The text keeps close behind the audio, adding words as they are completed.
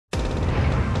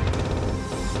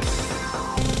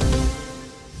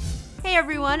Hey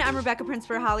everyone, I'm Rebecca Prince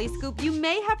for Hollyscoop. You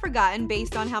may have forgotten,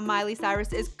 based on how Miley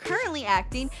Cyrus is currently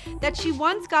acting, that she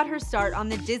once got her start on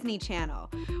the Disney Channel.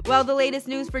 Well, the latest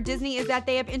news for Disney is that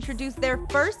they have introduced their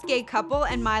first gay couple,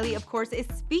 and Miley, of course, is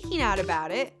speaking out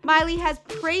about it. Miley has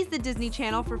praised the Disney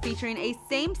Channel for featuring a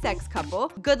same-sex couple.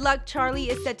 Good Luck Charlie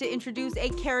is set to introduce a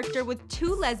character with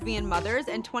two lesbian mothers,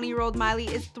 and 20-year-old Miley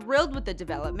is thrilled with the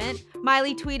development.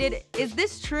 Miley tweeted, "Is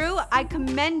this true? I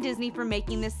commend Disney for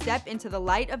making this step into the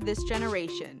light of this generation.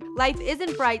 Life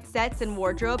isn't bright sets and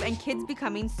wardrobe and kids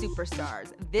becoming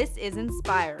superstars. This is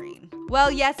inspiring." Well,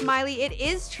 yes, Miley, it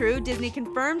is true. Disney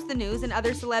confirms the news, and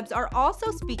other celebs are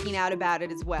also speaking out about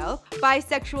it as well.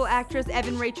 Bisexual actress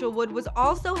Evan Rachel Wood was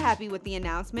also happy with the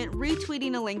announcement,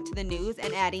 retweeting a link to the news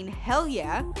and adding, "Hell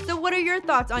yeah." So what are your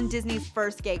thoughts on Disney's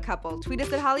first gay couple? Tweet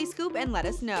us at Hollyscoop and let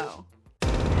us know.